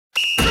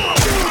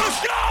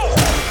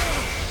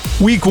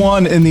Week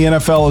 1 in the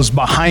NFL is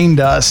behind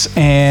us,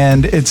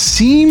 and it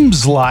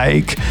seems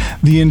like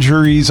the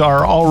injuries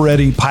are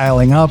already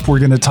piling up. We're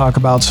going to talk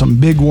about some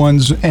big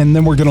ones, and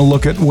then we're going to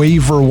look at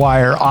waiver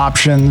wire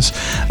options.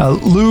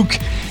 Luke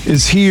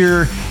is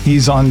here.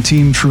 He's on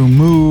Team True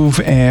Move,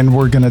 and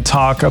we're going to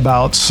talk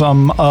about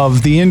some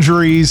of the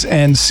injuries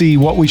and see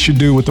what we should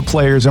do with the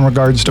players in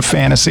regards to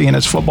fantasy and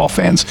as football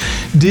fans.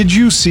 Did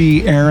you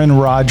see Aaron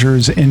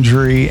Rodgers'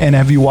 injury, and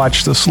have you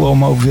watched the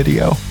slow-mo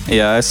video?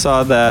 Yeah, I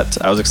saw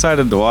that. I was excited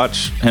to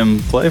watch him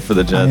play for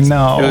the Jets. I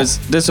know. It was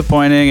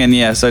disappointing, and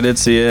yes, I did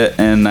see it,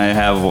 and I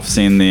have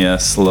seen the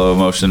slow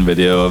motion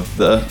video of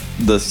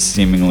the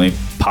seemingly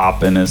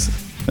pop in his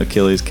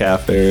Achilles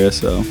calf area.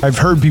 So I've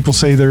heard people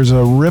say there's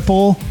a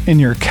ripple in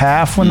your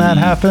calf when that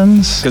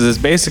happens. Because it's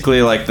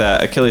basically like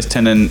that Achilles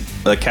tendon,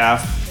 the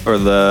calf or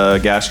the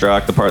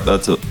gastroc, the part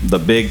that's the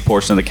big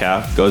portion of the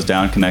calf goes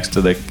down, connects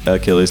to the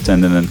Achilles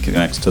tendon and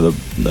connects to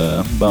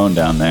the bone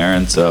down there,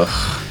 and so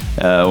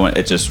when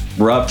it just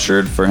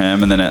ruptured for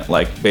him, and then it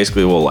like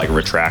basically will like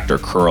retract or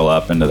curl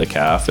up into the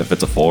calf if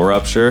it's a full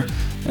rupture.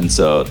 And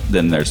so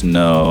then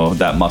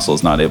that muscle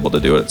is not able to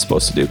do what it's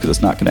supposed to do because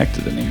it's not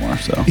connected anymore.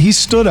 So he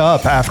stood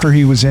up after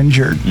he was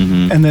injured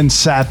and then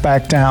sat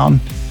back down.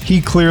 He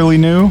clearly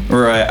knew.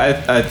 Right.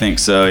 I think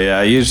so.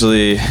 Yeah.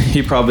 Usually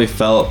he probably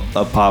felt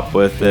a pop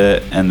with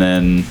it, and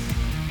then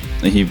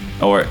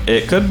or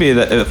it could be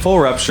that a full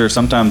rupture,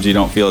 sometimes you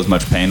don't feel as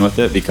much pain with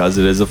it because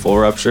it is a full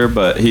rupture,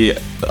 but he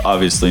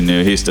obviously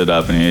knew. He stood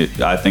up,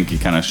 and I think he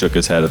kind of shook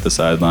his head at the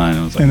sideline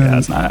and was like, yeah,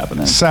 it's not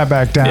happening. Sat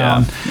back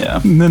down. Yeah.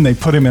 And then they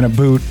put him in a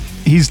boot.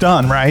 He's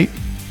done, right?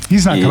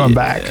 He's not coming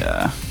back.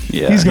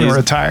 Yeah. He's going to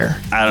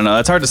retire. I don't know.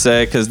 It's hard to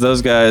say because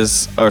those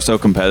guys are so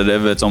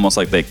competitive. It's almost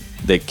like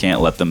they can't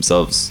let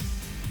themselves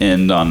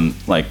end on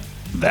like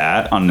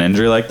that, on an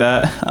injury like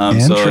that.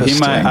 So he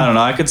might, I don't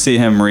know, I could see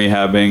him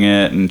rehabbing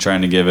it and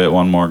trying to give it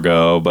one more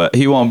go, but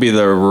he won't be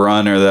the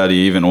runner that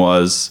he even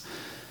was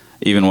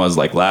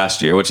like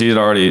last year, which he had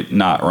already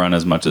not run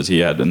as much as he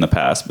had in the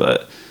past,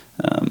 but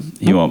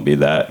he won't be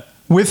that.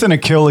 With an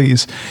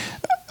Achilles,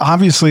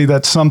 obviously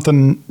that's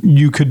something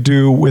you could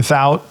do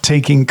without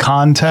taking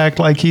contact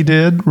like he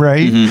did,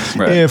 right? Mm-hmm,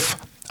 right. If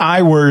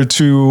I were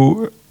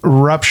to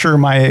rupture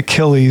my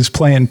Achilles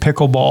playing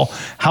pickleball,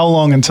 how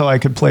long until I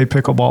could play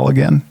pickleball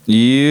again?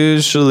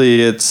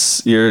 Usually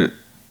you're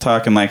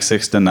talking like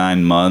 6 to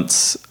 9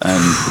 months,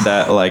 and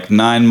that like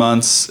 9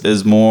 months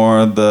is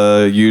more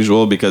the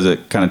usual because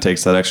it kind of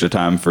takes that extra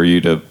time for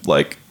you to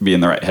like be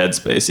in the right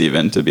headspace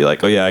even to be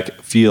like, oh yeah, I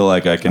feel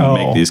like I can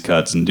make these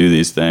cuts and do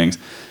these things,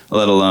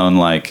 let alone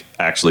like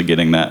actually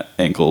getting that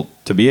ankle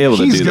to be able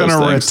to do those things. He's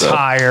going to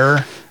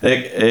retire. So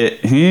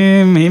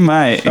he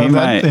might.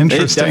 Interesting.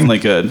 It definitely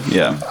could.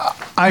 Yeah.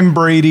 I'm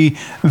Brady.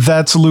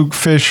 That's Luke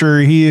Fisher.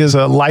 He is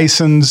a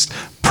licensed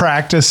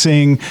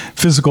practicing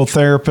physical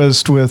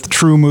therapist with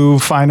True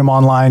Move. Find him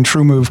online,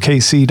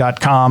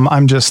 truemovekc.com.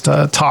 I'm just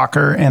a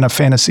talker and a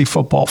fantasy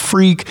football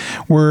freak.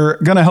 We're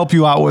going to help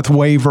you out with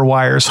waiver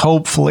wires,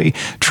 hopefully.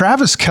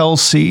 Travis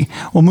Kelce,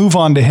 we'll move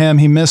on to him.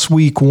 He missed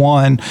week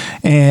 1,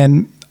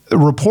 and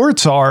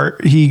reports are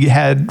he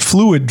had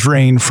fluid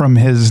drain from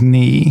his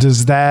knee.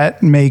 Does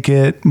that make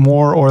it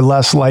more or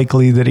less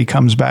likely that he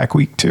comes back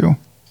week 2?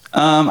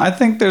 I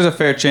think there's a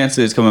fair chance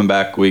that he's coming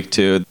back week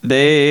 2.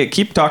 They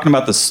keep talking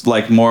about this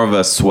like more of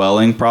a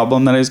swelling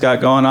problem that he's got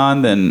going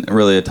on than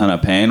really a ton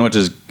of pain, which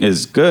is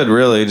good,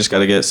 really. Just got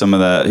to get some of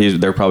that.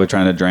 They're probably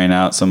trying to drain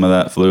out some of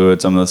that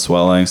fluid, some of the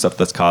swelling, stuff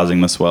that's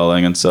causing the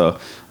swelling. And so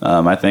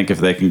I think if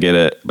they can get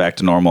it back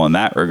to normal in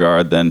that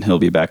regard, then he'll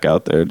be back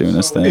out there doing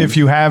his thing. If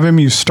you have him,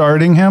 you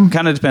starting him?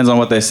 Kind of depends on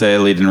what they say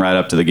leading right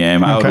up to the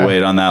game. I would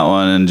wait on that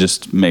one and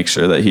just make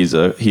sure that he's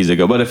a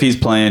go. But if he's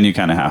playing, you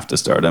kind of have to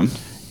start him.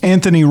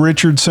 Anthony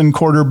Richardson,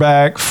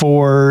 quarterback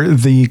for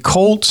the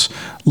Colts,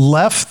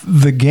 left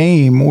the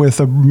game with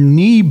a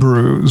knee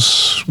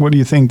bruise. What do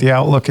you think the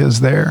outlook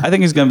is there? I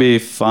think he's going to be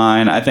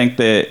fine. I think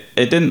that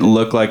it didn't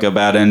look like a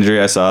bad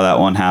injury. I saw that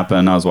one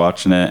happen. I was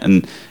watching it,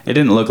 and it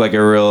didn't look like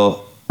a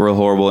real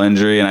horrible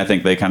injury. And I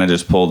think they kind of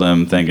just pulled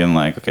him thinking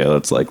like, okay,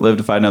 let's like live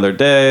to fight another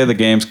day. The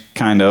game's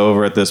kind of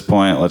over at this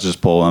point. Let's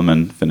just pull him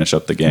and finish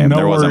up the game.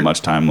 There wasn't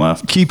much time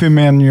left. Keep him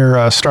in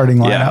your starting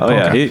lineup.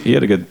 Yeah. He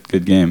had a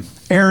good game.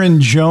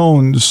 Aaron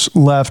Jones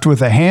left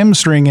with a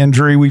hamstring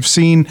injury. We've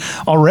seen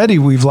already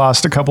we've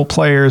lost a couple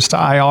players to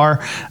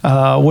IR.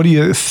 What do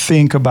you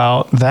think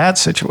about that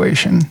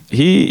situation?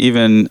 He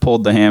even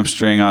pulled the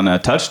hamstring on a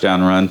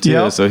touchdown run, too.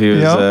 Yep. So he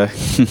was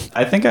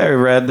I think I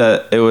read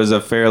that it was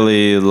a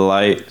fairly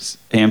light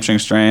hamstring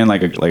strain,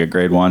 like a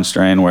grade 1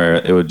 strain, where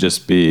it would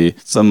just be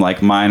some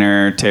like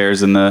minor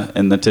tears in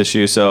the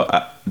tissue. So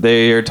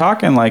they are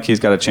talking like he's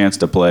got a chance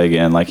to play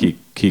again. Like he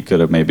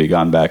could have maybe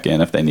gone back in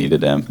if they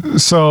needed him.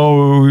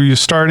 So you're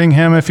starting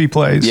him if he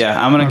plays?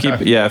 Yeah, I'm going to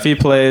keep. Yeah, if he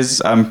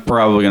plays, I'm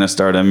probably going to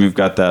start him. You've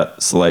got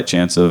that slight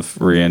chance of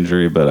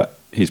re-injury, but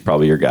he's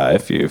probably your guy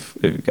if you've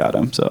got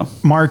him. So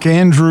Mark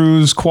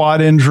Andrews,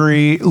 quad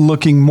injury,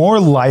 looking more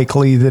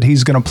likely that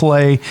he's going to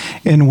play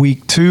in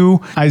week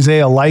 2.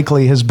 Isaiah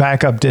Likely, his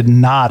backup, did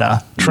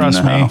nada.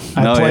 Trust me.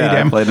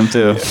 I played him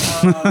too.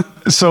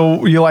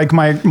 So you like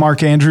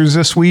Mark Andrews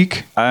this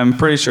week? I'm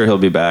pretty sure he'll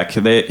be back.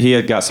 He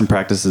had got some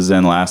practices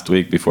in last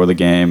week before the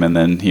game, and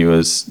then he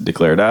was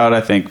declared out. I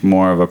think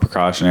more of a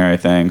precautionary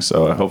thing.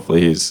 So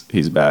hopefully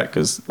he's back,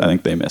 because I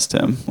think they missed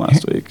him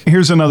last week.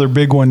 Here's another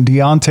big one.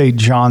 Deontay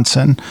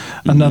Johnson,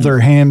 another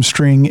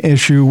hamstring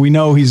issue. We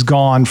know he's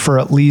gone for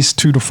at least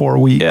 2 to 4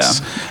 weeks.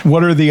 Yeah.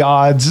 What are the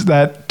odds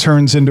that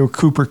turns into a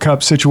Cooper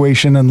Kupp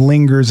situation and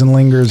lingers and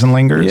lingers and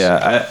lingers?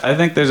 Yeah, I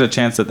think there's a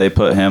chance that they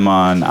put him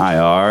on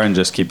IR and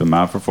just keep him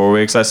out for 4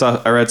 weeks.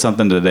 I read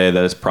something today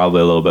that is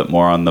probably a little bit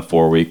more on the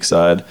 4-week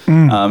side.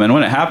 And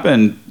when it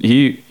happened,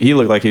 he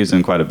looked like he was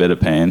in quite a bit of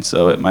pain,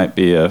 so it might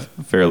be a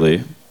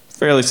fairly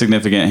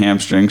significant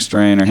hamstring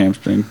strain or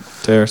hamstring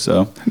tear.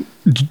 So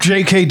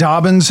J.K.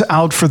 Dobbins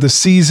out for the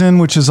season,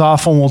 which is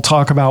awful. We'll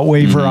talk about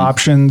waiver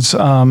options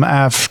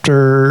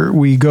after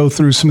we go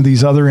through some of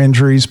these other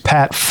injuries.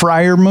 Pat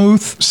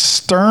Freiermuth,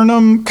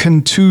 sternum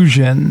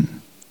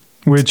contusion,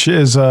 which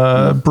is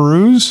a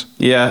bruise.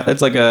 Yeah,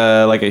 it's like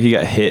he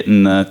got hit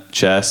in the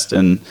chest,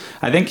 and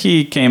I think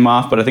he came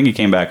off, but I think he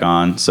came back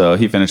on. So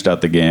he finished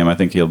out the game. I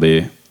think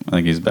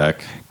he's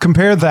back.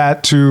 Compare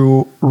that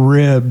to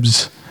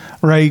ribs.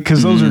 Right,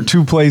 because those are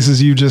two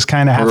places you just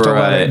kind of have to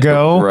let it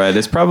go. Right,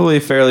 it's probably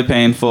fairly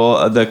painful.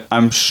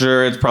 I'm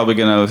sure it's probably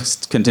going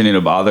to continue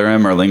to bother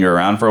him or linger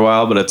around for a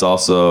while, but it's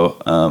also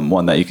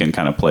one that you can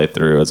kind of play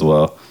through as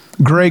well.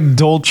 Greg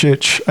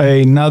Dulcich,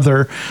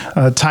 another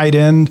tight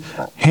end,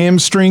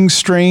 hamstring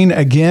strain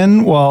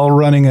again while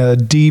running a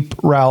deep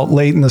route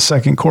late in the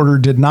second quarter,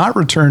 did not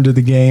return to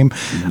the game.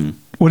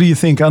 What do you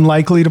think?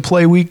 Unlikely to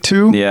play week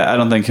 2? Yeah, I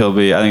don't think he'll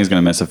be. I think he's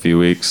going to miss a few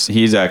weeks. I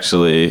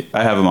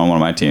have him on one of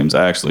my teams.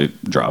 I actually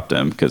dropped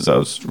him because I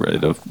was ready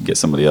to get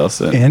somebody else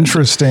in.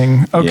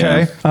 Interesting.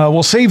 Okay. Yeah.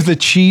 We'll save the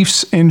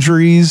Chiefs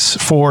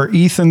injuries for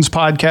Ethan's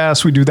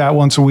podcast. We do that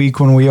once a week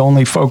when we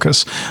only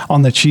focus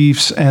on the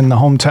Chiefs and the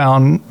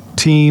hometown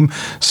team.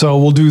 So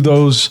we'll do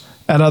those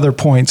at other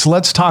points.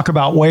 Let's talk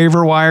about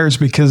waiver wires,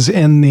 because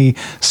in the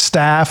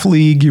staff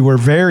league, you were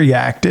very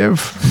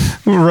active,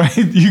 right?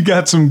 You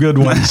got some good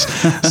ones.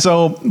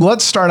 So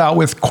let's start out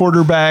with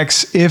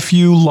quarterbacks. If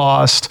you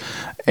lost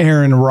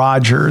Aaron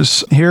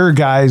Rodgers, here are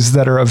guys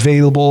that are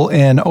available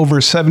in over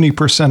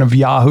 70% of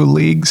Yahoo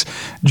leagues: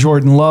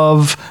 Jordan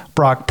Love,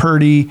 Brock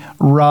Purdy,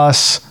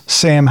 Russ,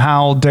 Sam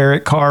Howell,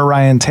 Derek Carr,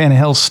 Ryan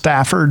Tannehill,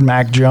 Stafford,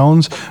 Mac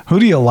Jones. Who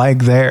do you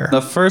like there?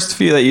 The first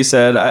few that you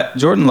said,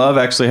 Jordan Love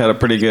actually had a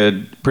pretty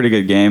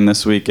good game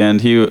this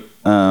weekend. He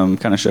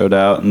kind of showed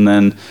out, and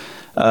then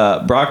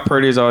Brock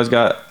Purdy's always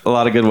got a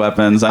lot of good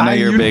weapons. I know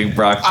you're a big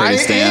Brock Purdy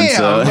stan,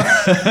 so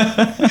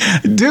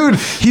dude,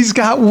 he's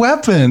got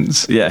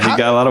weapons. Yeah, he's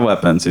got a lot of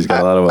weapons.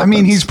 I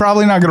mean, he's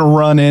probably not going to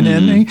run in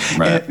any,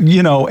 right.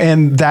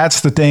 And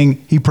that's the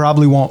thing. He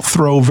probably won't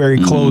throw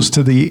very close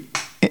to the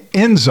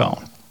end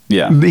zone.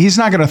 Yeah. He's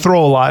not going to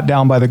throw a lot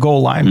down by the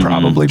goal line,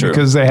 probably,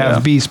 because they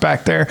have beasts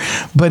back there.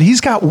 But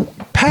he's got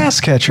pass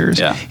catchers.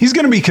 Yeah. He's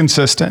going to be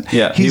consistent.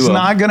 Yeah, he's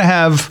not going to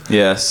have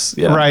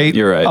right.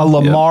 You're right. A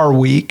Lamar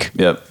week.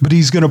 Yep. But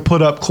he's going to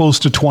put up close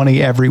to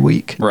 20 every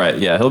week. Right.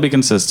 Yeah. He'll be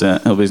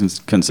consistent.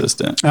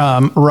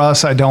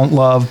 Russ, I don't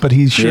love, but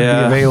he should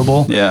be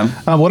available. Yeah.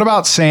 What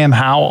about Sam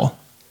Howell?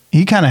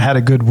 He kind of had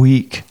a good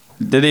week.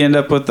 Did he end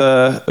up with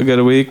a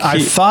good week? I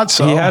thought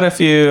so. He had a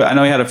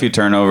few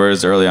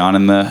turnovers early on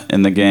in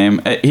the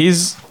game.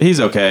 He's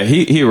okay.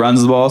 He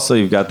runs the ball, so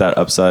you've got that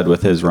upside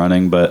with his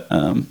running, but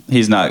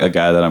he's not a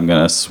guy that I'm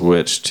going to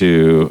switch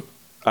to.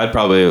 I'd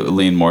probably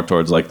lean more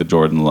towards like the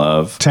Jordan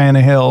Love.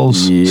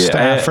 Tannehill's,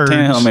 Stafford.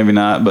 Tannehill maybe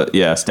not, but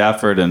yeah,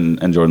 Stafford and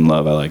Jordan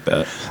Love, I like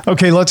that.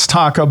 Okay, let's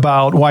talk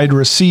about wide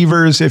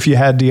receivers. If you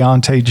had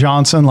Deontay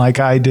Johnson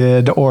like I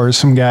did, or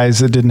some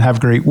guys that didn't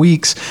have great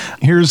weeks,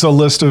 here's a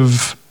list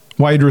of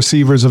wide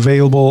receivers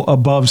available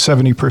above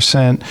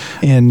 70%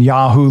 in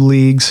Yahoo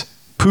leagues.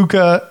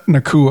 Puka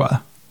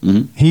Nacua.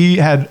 He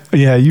had,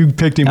 you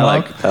picked him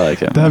up. I like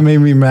him. That made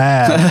me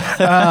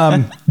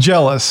mad.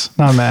 Jealous,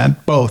 not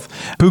mad, both.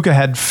 Puka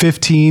had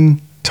 15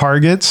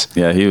 targets.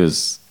 Yeah,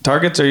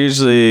 targets are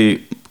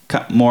usually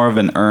more of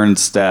an earned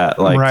stat.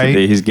 Like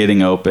he's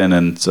getting open,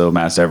 and so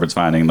Matt Stafford's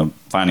finding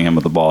him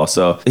with the ball.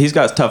 So he's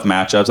got tough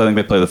matchups. I think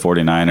they play the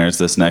 49ers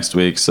this next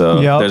week,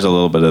 so there's a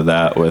little bit of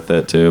that with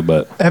it too.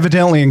 But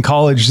evidently in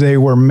college they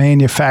were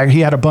manufactured. He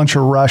had a bunch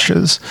of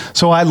rushes.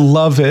 So I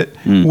love it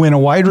when a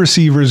wide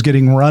receiver is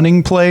getting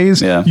running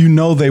plays. Yeah. You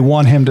know they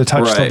want him to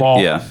touch the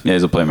ball. Yeah,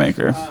 he's a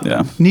playmaker.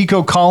 Yeah.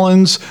 Nico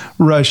Collins,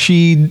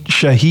 Rashid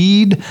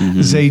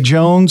Shaheed, Zay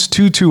Jones,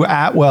 Tutu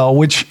Atwell,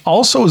 which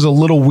also is a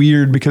little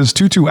weird because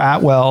Tutu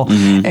Atwell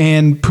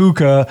and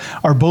Puka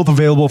are both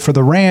available for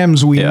the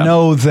Rams. We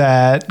know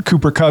that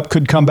Cooper Kupp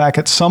could come back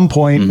at some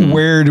point.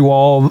 Where do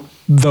all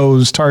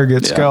those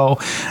targets go.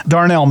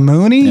 Darnell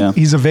Mooney,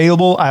 he's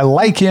available. I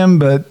like him,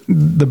 but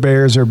the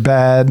Bears are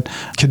bad.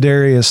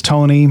 Kadarius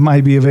Toney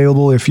might be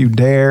available if you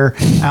dare.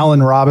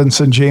 Allen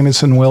Robinson,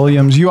 Jamison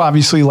Williams. You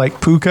obviously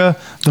like Puka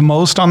the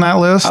most on that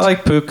list. I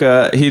like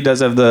Puka. He does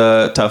have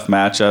the tough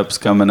matchups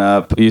coming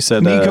up. You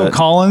said Nico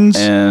Collins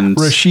and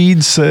Rashid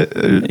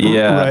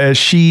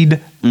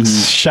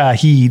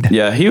Shaheed.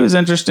 Yeah, he was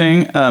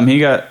interesting. He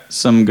got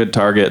some good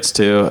targets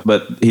too,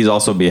 but he's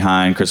also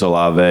behind Chris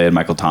Olave and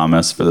Michael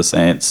Thomas for the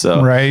Saints.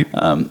 So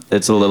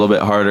it's a little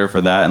bit harder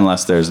for that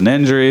unless there's an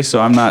injury. So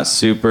I'm not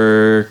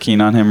super keen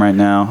on him right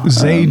now.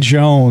 Zay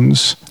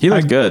Jones. He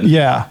looked good.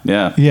 Yeah.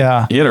 He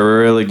had a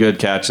really good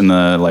catch in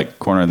the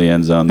corner of the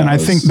end zone. And I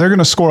think they're going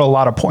to score a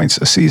lot of points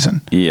this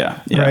season.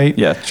 Right?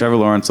 Yeah. Trevor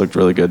Lawrence looked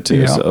really good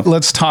too. So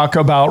let's talk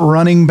about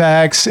running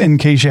backs in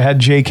case you had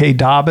J.K.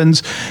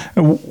 Dobbins.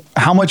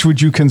 How much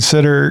would you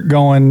consider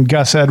going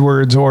Gus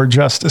Edwards or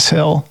Justice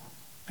Hill?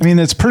 I mean,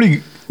 it's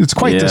quite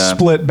the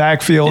split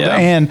backfield,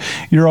 and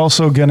you're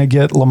also going to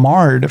get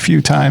Lamar a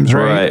few times,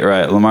 right?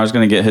 Right. Lamar's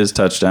going to get his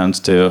touchdowns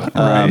too.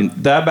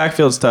 That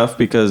backfield's tough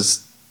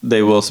because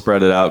they will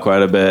spread it out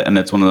quite a bit, and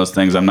it's one of those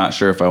things I'm not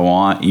sure if I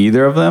want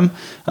either of them.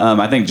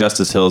 I think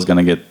Justice Hill is going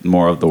to get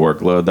more of the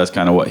workload. That's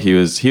kind of what he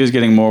was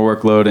getting more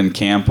workload in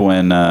camp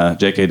when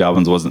J.K.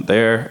 Dobbins wasn't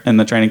there in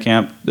the training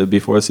camp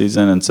before the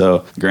season. And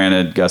so,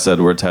 granted, Gus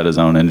Edwards had his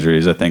own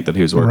injuries, I think, that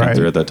he was working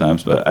through at that time.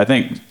 But I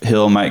think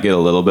Hill might get a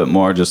little bit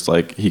more, just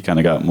like he kind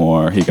of got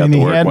more. He got the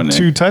work when he had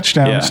 2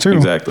 touchdowns too.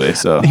 Exactly.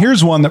 So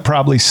here's one that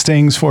probably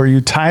stings for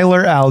you.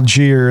 Tyler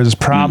Algier is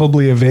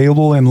probably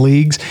available in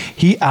leagues.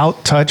 He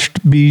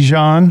out-touched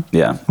Bijan.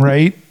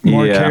 Right?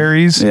 More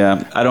carries.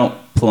 I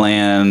don't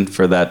plan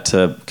for that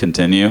to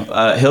continue.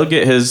 He'll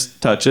get his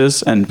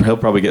touches, and he'll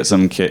probably get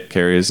some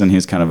carries, and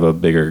he's kind of a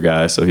bigger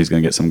guy, so he's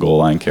going to get some goal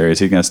line carries.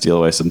 He's going to steal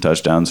away some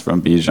touchdowns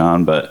from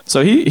Bijan, but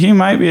so he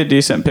might be a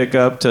decent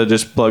pickup to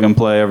just plug and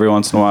play every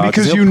once in a while.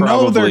 Because they're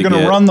going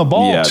to run the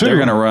ball, too. They're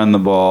going to run the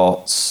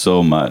ball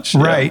so much.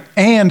 Right.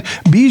 And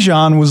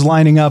Bijan was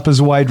lining up as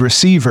a wide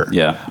receiver.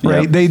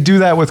 Right? They do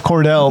that with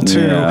Cordell,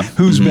 too,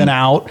 who's been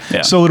out.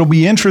 So it'll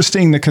be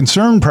interesting. The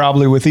concern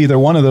probably with either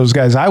one of those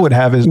guys I would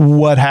have is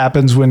what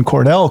happens when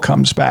Cordell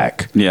comes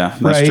back.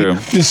 That's true.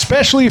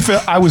 Especially if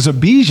I was a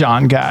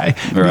Bijan guy,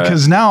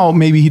 because now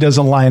maybe he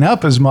doesn't line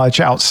up as much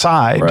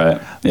outside.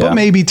 But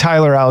maybe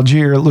Tyler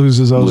Algier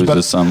loses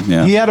those. Some.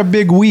 He had a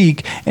big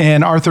week,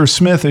 and Arthur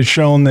Smith has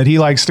shown that he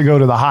likes to go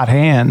to the hot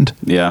hand.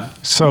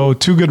 So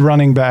 2 good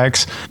running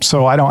backs.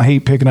 So I don't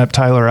hate picking up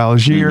Tyler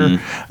Algier.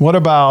 What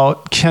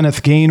about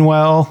Kenneth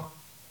Gainwell?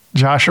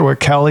 Joshua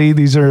Kelly.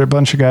 These are a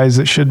bunch of guys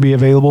that should be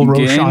available.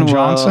 Roshan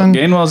Johnson.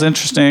 Gainwell's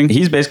interesting.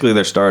 He's basically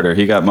their starter.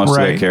 He got most of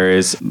their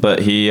carries, but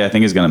I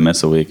think he's going to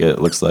miss a week. It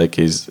looks like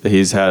he's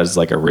has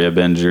like a rib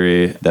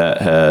injury that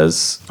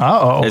it's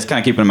kind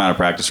of keeping him out of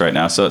practice right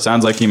now. So it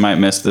sounds like he might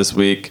miss this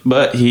week,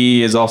 but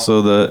he is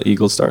also the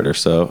Eagles starter.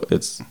 So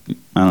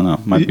I don't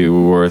know, might be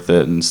worth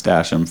it and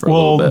stash him for a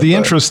little bit. Well, the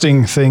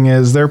interesting thing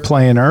is they're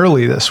playing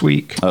early this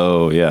week.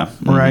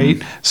 Right?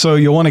 So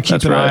you'll want to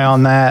keep an eye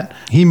on that.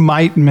 He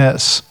might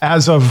miss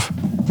as of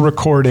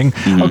recording.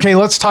 Okay,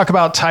 let's talk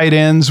about tight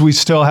ends. We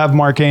still have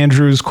Mark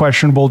Andrews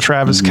questionable,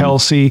 Travis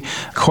Kelce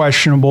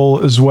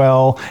questionable as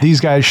well. These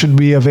guys should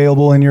be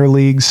available in your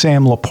league.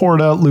 Sam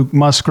Laporta, Luke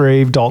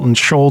Musgrave, Dalton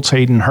Schultz,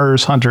 Hayden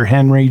Hurst, Hunter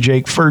Henry,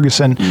 Jake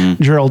Ferguson,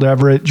 Gerald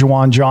Everett,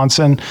 Juwan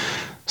Johnson.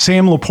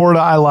 Sam Laporta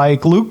I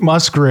like. Luke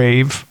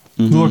Musgrave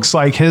looks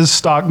like his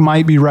stock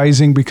might be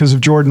rising because of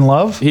Jordan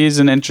Love. He's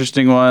an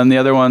interesting one. The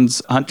other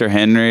one's Hunter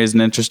Henry is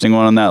an interesting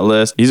one on that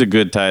list. He's a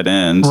good tight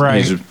end.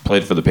 He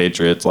played for the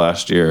Patriots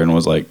last year and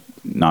was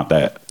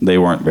they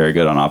weren't very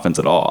good on offense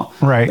at all.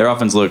 Their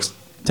offense looks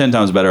 10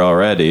 times better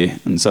already.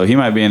 And so he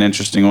might be an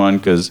interesting one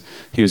because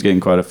he was getting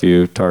quite a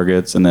few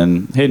targets. And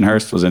then Hayden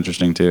Hurst was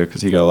interesting too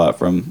because he got a lot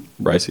from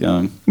Bryce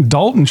Young.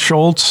 Dalton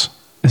Schultz.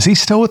 Is he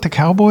still with the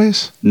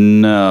Cowboys?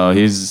 No,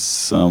 he's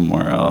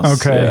somewhere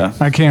else. Okay.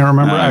 I can't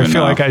remember. I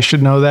feel like I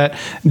should know that.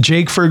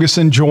 Jake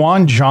Ferguson,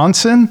 Juwan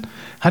Johnson.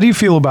 How do you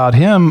feel about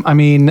him? I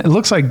mean, it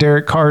looks like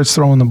Derek Carr is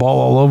throwing the ball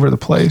all over the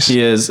place.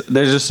 He is.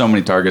 There's just so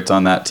many targets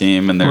on that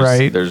team, and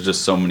there's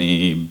just so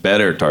many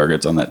better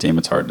targets on that team.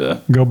 It's hard to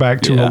go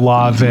back to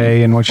Olave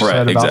and what you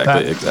said about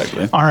that.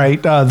 Exactly. All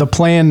right. The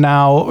plan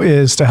now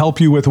is to help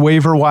you with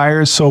waiver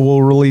wires, so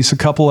we'll release a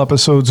couple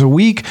episodes a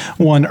week,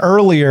 one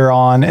earlier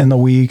on in the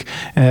week,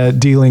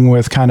 dealing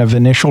with kind of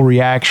initial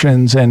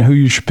reactions and who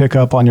you should pick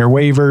up on your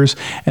waivers,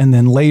 and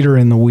then later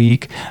in the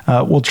week,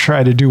 we'll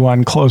try to do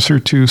one closer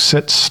to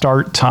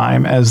start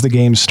time as the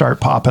games start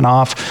popping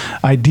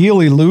off.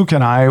 Ideally, Luke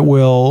and I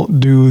will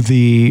do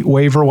the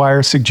waiver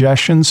wire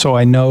suggestions so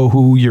I know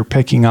who you're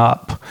picking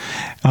up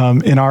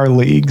in our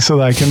league so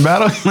that I can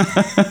battle.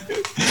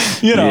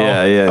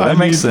 That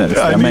makes sense.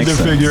 I need to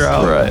figure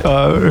out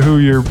who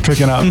you're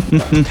picking up.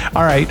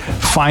 All right.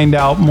 Find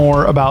out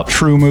more about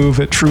TrueMove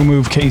at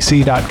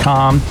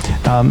TrueMoveKC.com.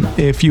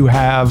 If you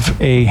have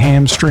a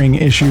hamstring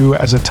issue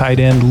as a tight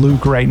end,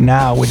 Luke right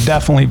now would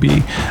definitely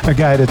be a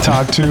guy to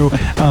talk to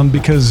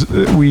because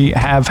we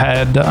have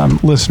had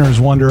listeners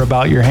wonder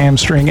about your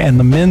hamstring and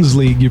the men's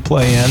league you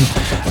play in.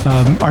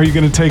 Are you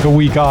going to take a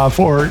week off,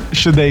 or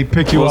should they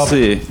pick you up?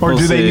 Or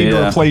do they need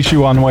to replace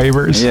you on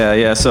waivers?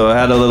 Yeah. So I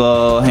had a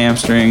little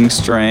hamstring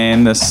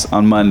strain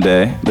on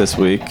Monday this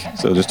week,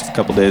 so just a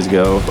couple days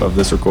ago of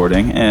this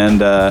recording,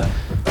 and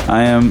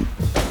I am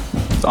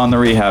on the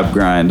rehab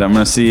grind. I'm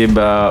going to see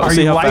how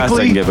fast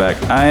I can get back.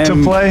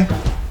 To play?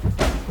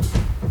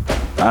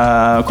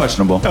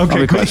 Questionable. Okay, I'll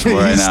be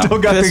questionable right now.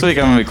 This week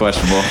I'm going to be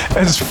questionable.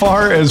 As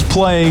far as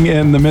playing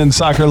in the men's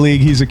soccer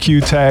league, he's a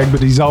Q tag,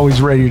 but he's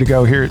always ready to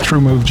go here at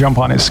TrueMove. Jump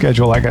on his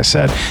schedule, like I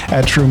said,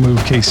 at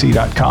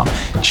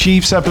TrueMoveKC.com.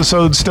 Chiefs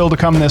episode still to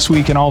come this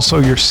week, and also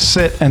your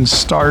sit and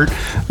start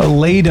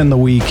late in the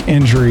week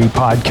injury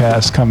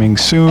podcast coming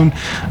soon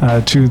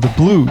to the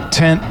Blue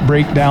Tent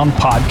Breakdown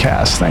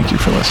podcast. Thank you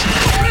for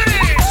listening.